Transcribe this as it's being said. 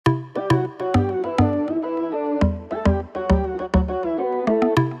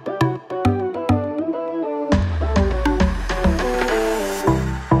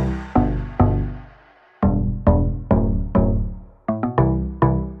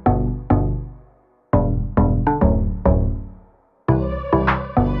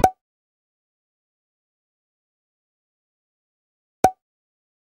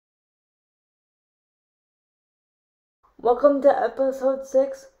Welcome to episode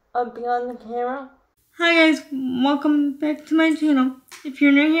 6 of Beyond the Camera. Hi guys, welcome back to my channel. If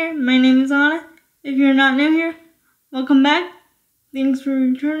you're new here, my name is Anna. If you're not new here, welcome back. Thanks for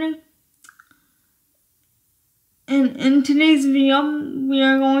returning. And in today's video, we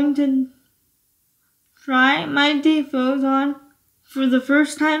are going to try my Timecodes on for the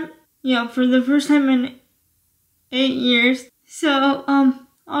first time. Yeah, for the first time in 8 years. So,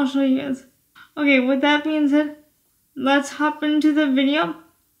 I'll show you guys. Okay, with that being said, let's hop into the video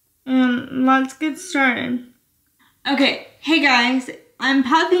and let's get started. Okay, hey guys, I'm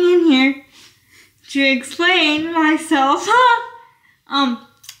popping in here to explain myself.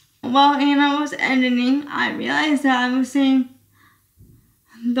 While Anna was editing, I realized that I was saying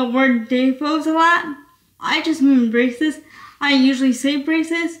the word Timecodes a lot. I just mean braces. I usually say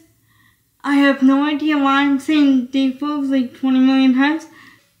braces. I have no idea why I'm saying Timecodes like 20 million times.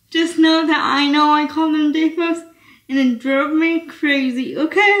 Just know that I call them Timecodes, and it drove me crazy,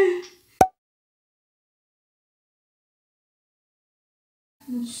 okay?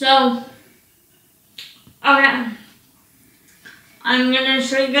 So, okay, I'm gonna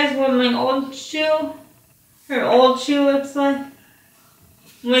show you guys what my old shoe looks like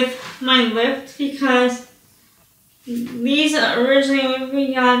with my lift, because these originally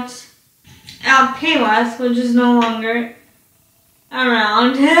we got at Payless, which is no longer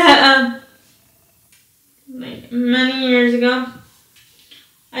around, like many years ago.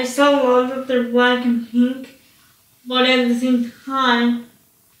 I still love that they're black and pink, but at the same time,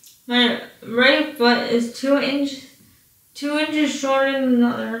 my right foot is 2 inches shorter than the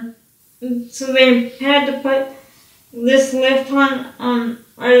other. So they had to put this lift on,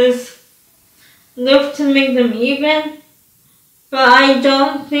 or this lift to make them even. But I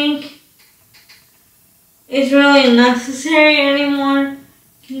don't think it's really necessary anymore,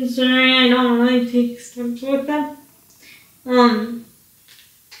 considering I don't really take steps with them.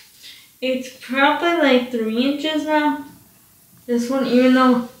 It's probably like 3 inches now. This one, even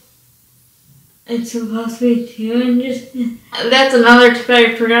though it's supposed to be 2 inches. That's another tip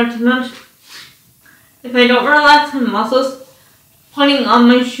I forgot to mention. If I don't relax my muscles, putting on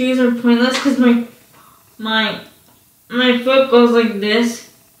my shoes are pointless, because my foot goes like this.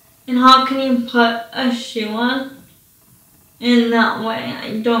 And how can you put a shoe on in that way?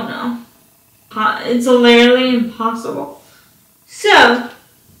 I don't know. It's literally impossible. So,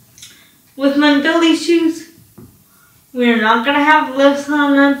 with my Billy shoes, we're not going to have lifts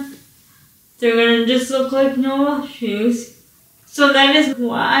on them. They're going to just look like normal shoes. So that is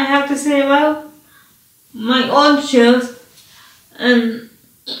what I have to say about my old shoes. And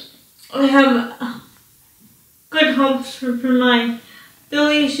I have good hopes for my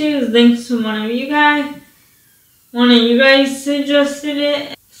Billy shoes, thanks to one of you guys. One of you guys suggested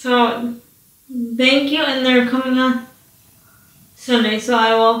it. So thank you, and they're coming on Sunday. So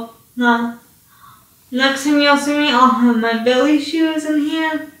I will next time you'll see me, I'll have my Billy shoes in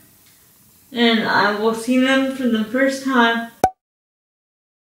here. And I will see them for the first time.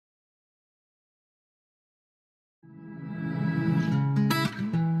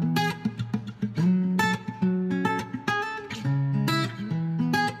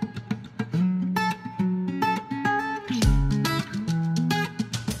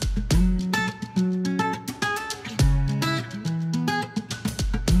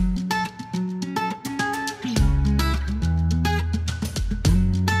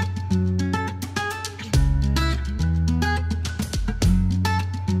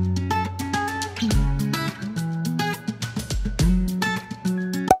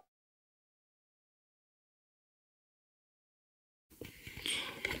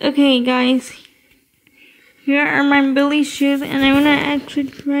 Okay guys, here are my Billy shoes, and I'm gonna actually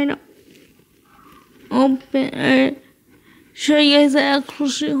try to show you guys the actual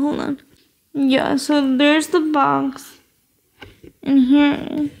shoe. Hold on. Yeah, so there's the box, and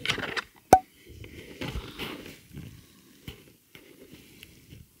here.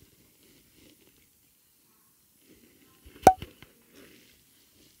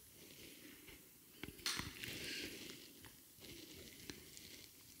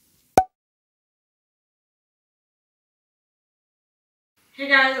 Hey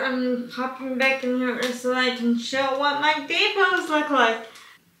guys, I'm popping back in here so I can show what my Timecodes look like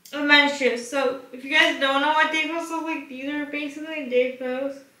with my shoes. So, if you guys don't know what Timecodes look like, these are basically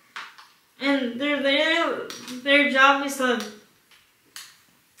Timecodes. And their job is to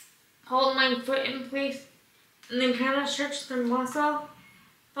hold my foot in place and then kind of stretch the muscle.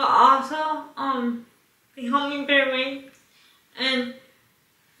 But also, they help me bear weight and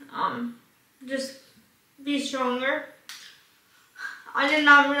just be stronger. I did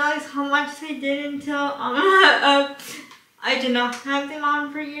not realize how much they did until I did not have them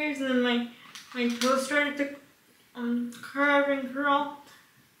on for years, and then my toes started to curve and curl.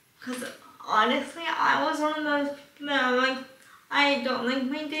 Because honestly, I was one of those people that I'm like, I don't like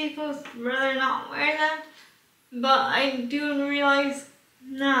my day clothes, rather not wear them. But I do realize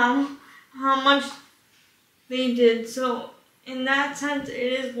now how much they did. So in that sense, it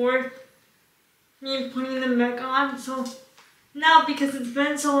is worth me putting them back on. So now, because it's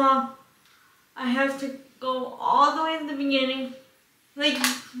been so long, I have to go all the way in the beginning, like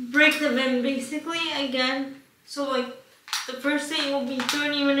break them in basically again. So like the first day it will be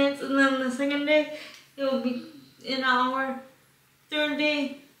 30 minutes, and then the second day it will be an hour. Third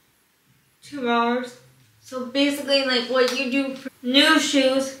day, 2 hours. So basically, like what you do for new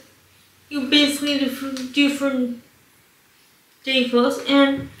shoes, you basically do for day clothes.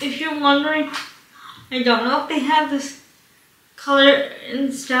 And if you're wondering, I don't know if they have this color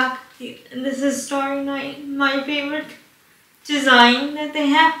in stock. This is Starry Night, my favorite design that they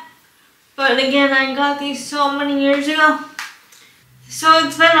have. But again, I got these so many years ago. So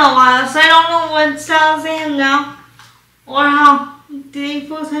it's been a while, so I don't know what styles they have now or how day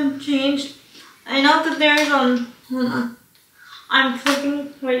clothes have changed. I know that there's hold on. I'm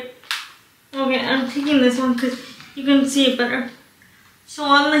flipping, wait. Okay, I'm taking this one because you can see it better. So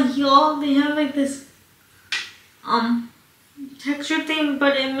on the heel, they have like this texture thing,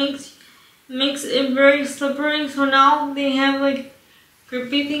 but it makes it very slippery. So now they have like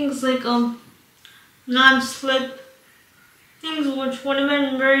grippy things like non-slip things, which would have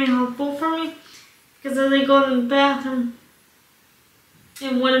been very helpful for me because as I go in the bathroom,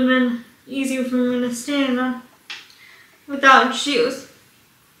 it would have been easier for me to stand on without shoes.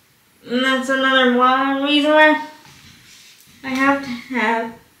 And that's another one reason why I have to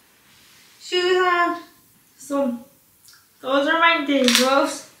have shoes on. So those are my day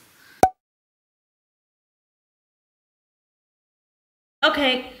clothes.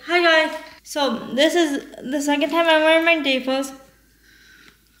 Okay, hi guys. So this is the second time I'm wearing my day clothes.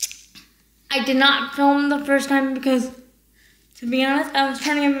 I did not film the first time because, to be honest, I was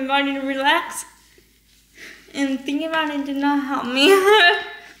trying to get my body to relax. And thinking about it did not help me.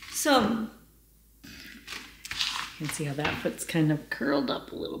 So you can see how that foot's kind of curled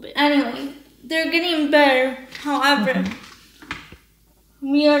up a little bit. Anyway, they're getting better. However,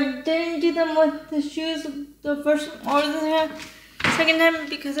 we didn't do them with the shoes the first or the second time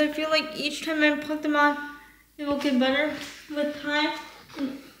because I feel like each time I put them on, it will get better with time.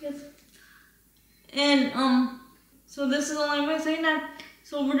 And so this is only my second time.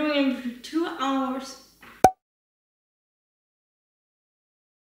 So we're doing it for 2 hours.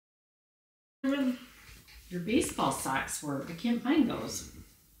 Your baseball socks were, I can't find those.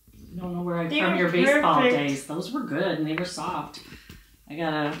 I don't know where I They from were your baseball perfect. days. Those were good and they were soft. I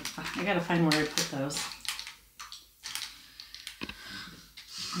gotta find where I put those.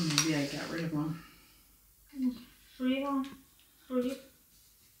 Or maybe I got rid of them.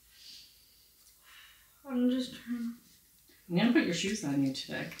 I'm just trying. I'm gonna put your shoes on you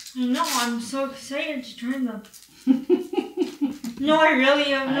today. I know, I'm so excited to try them. No, I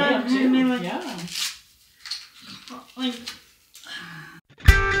really am not. I am too. mean, like, yeah. Like.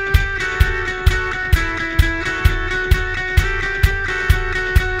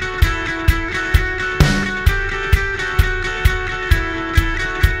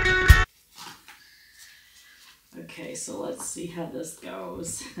 Okay, so let's see how this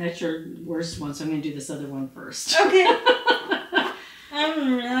goes. That's your worst one, so I'm gonna do this other one first. Okay.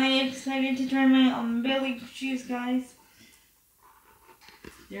 I'm really excited to try my Billy shoes, guys.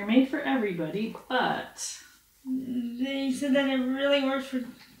 They're made for everybody, but They said that it really works for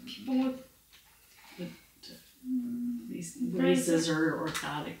people with these braces or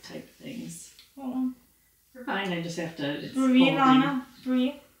orthotic type things. Hold on. They're fine, I just have to, it's Breathe, folding. Anna.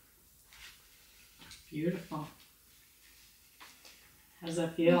 Breathe. Beautiful. How's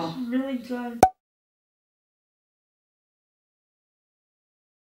that feel? It's really good.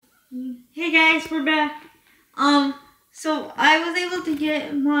 Hey guys, we're back. So I was able to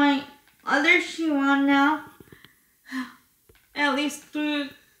get my other shoe on now. At least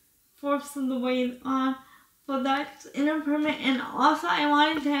 3/4 of the way on. But that's an improvement. And also I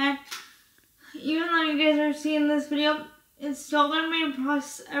wanted to add, even though you guys are seeing this video, it's still going to be a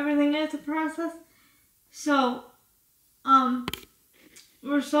process. Everything is a process. So,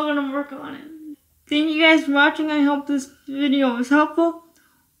 we're still going to work on it. Thank you guys for watching. I hope this video was helpful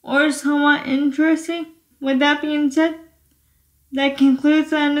or somewhat interesting. With that being said, that concludes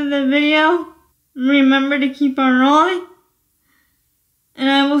the end of the video. Remember to keep on rolling. And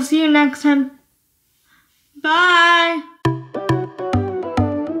I will see you next time. Bye!